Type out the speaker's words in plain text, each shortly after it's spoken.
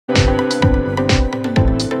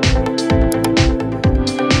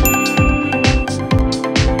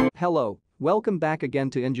Hello, welcome back again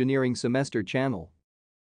to Engineering Semester channel.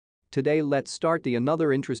 Today let's start the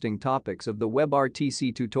another interesting topics of the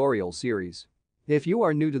WebRTC tutorial series. If you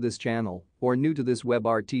are new to this channel or new to this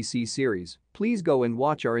WebRTC series, please go and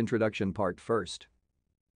watch our introduction part first.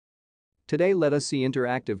 Today let us see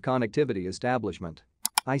interactive connectivity establishment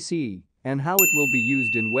 (ICE) and how it will be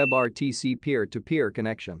used in WebRTC peer-to-peer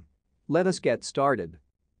connection. Let us get started.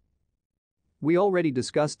 We already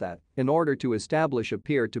discussed that, in order to establish a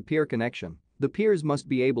peer-to-peer connection, the peers must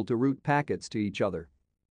be able to route packets to each other.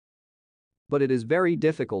 But it is very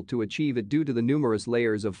difficult to achieve it due to the numerous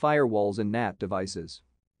layers of firewalls and NAT devices.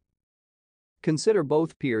 Consider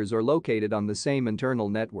both peers are located on the same internal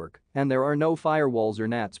network, and there are no firewalls or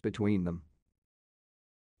NATs between them.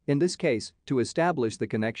 In this case, to establish the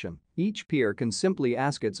connection, each peer can simply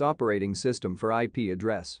ask its operating system for IP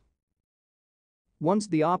address. Once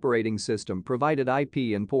the operating system provided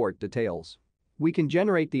IP and port details, we can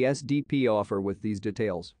generate the SDP offer with these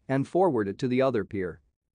details and forward it to the other peer.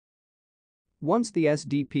 Once the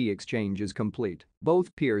SDP exchange is complete,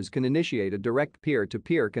 both peers can initiate a direct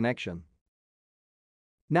peer-to-peer connection.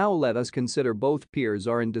 Now let us consider both peers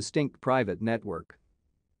are in distinct private network.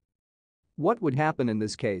 What would happen in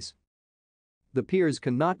this case? The peers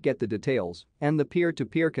cannot get the details, and the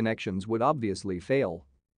peer-to-peer connections would obviously fail.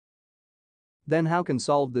 Then how can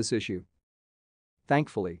solve this issue?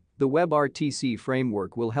 Thankfully, the WebRTC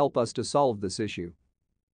framework will help us to solve this issue.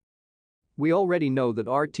 We already know that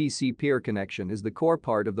RTC peer connection is the core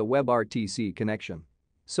part of the WebRTC connection.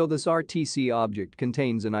 So this RTC object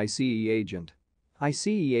contains an ICE agent. ICE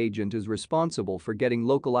agent is responsible for getting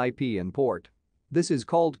local IP and port. This is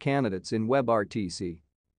called candidates in WebRTC.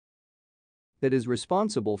 It is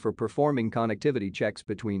responsible for performing connectivity checks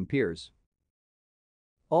between peers.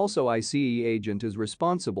 Also, ICE agent is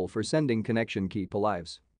responsible for sending connection key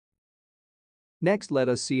polives. Next, let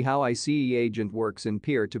us see how ICE agent works in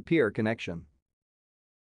peer-to-peer connection.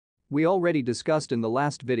 We already discussed in the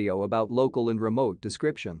last video about local and remote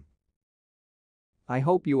description. I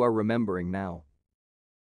hope you are remembering now.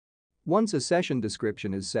 Once a session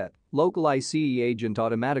description is set, local ICE agent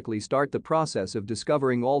automatically start the process of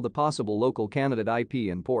discovering all the possible local candidate IP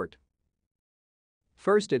and port.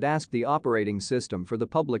 First, it asks the operating system for the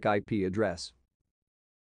public IP address.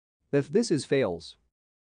 If this fails,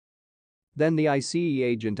 then the ICE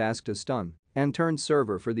agent asks to stun and turn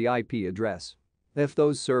server for the IP address. If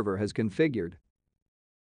those server has configured.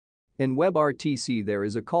 In WebRTC there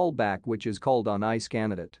is a callback which is called on ICE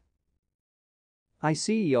candidate.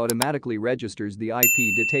 ICE automatically registers the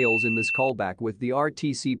IP details in this callback with the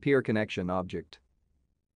RTC peer connection object.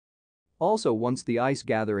 Also, once the ICE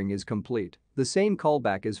gathering is complete, the same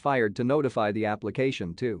callback is fired to notify the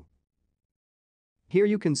application too. Here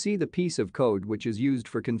you can see the piece of code which is used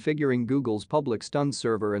for configuring Google's public stun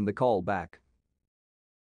server and the callback.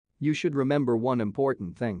 You should remember one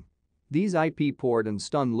important thing. These IP port and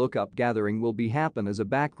stun lookup gathering will be happen as a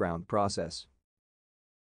background process.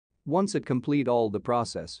 Once it complete all the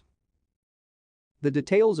process, the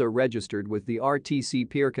details are registered with the RTC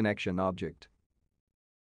peer connection object.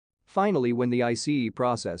 Finally, when the ICE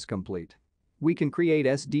process complete, we can create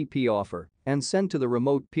SDP offer and send to the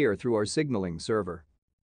remote peer through our signaling server.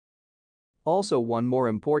 Also, one more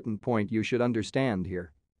important point you should understand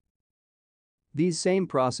here. These same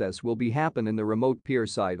process will be happen in the remote peer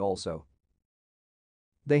side also.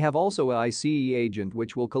 They have also a ICE agent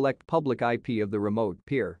which will collect public IP of the remote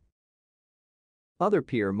peer. Other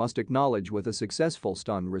peer must acknowledge with a successful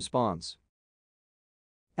stun response.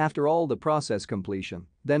 After all the process completion,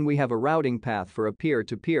 then we have a routing path for a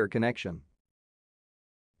peer-to-peer connection.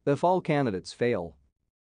 If all candidates fail,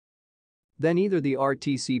 then either the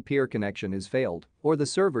RTC peer connection is failed or the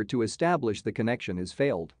server to establish the connection is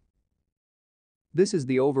failed. This is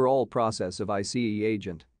the overall process of ICE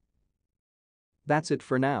agent. That's it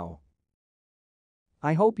for now.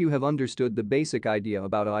 I hope you have understood the basic idea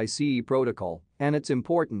about ICE protocol and its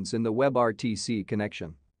importance in the WebRTC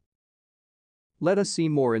connection. Let us see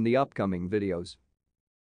more in the upcoming videos.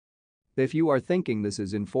 If you are thinking this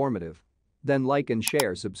is informative, then like and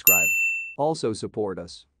share, subscribe. Also support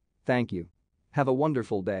us. Thank you. Have a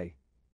wonderful day.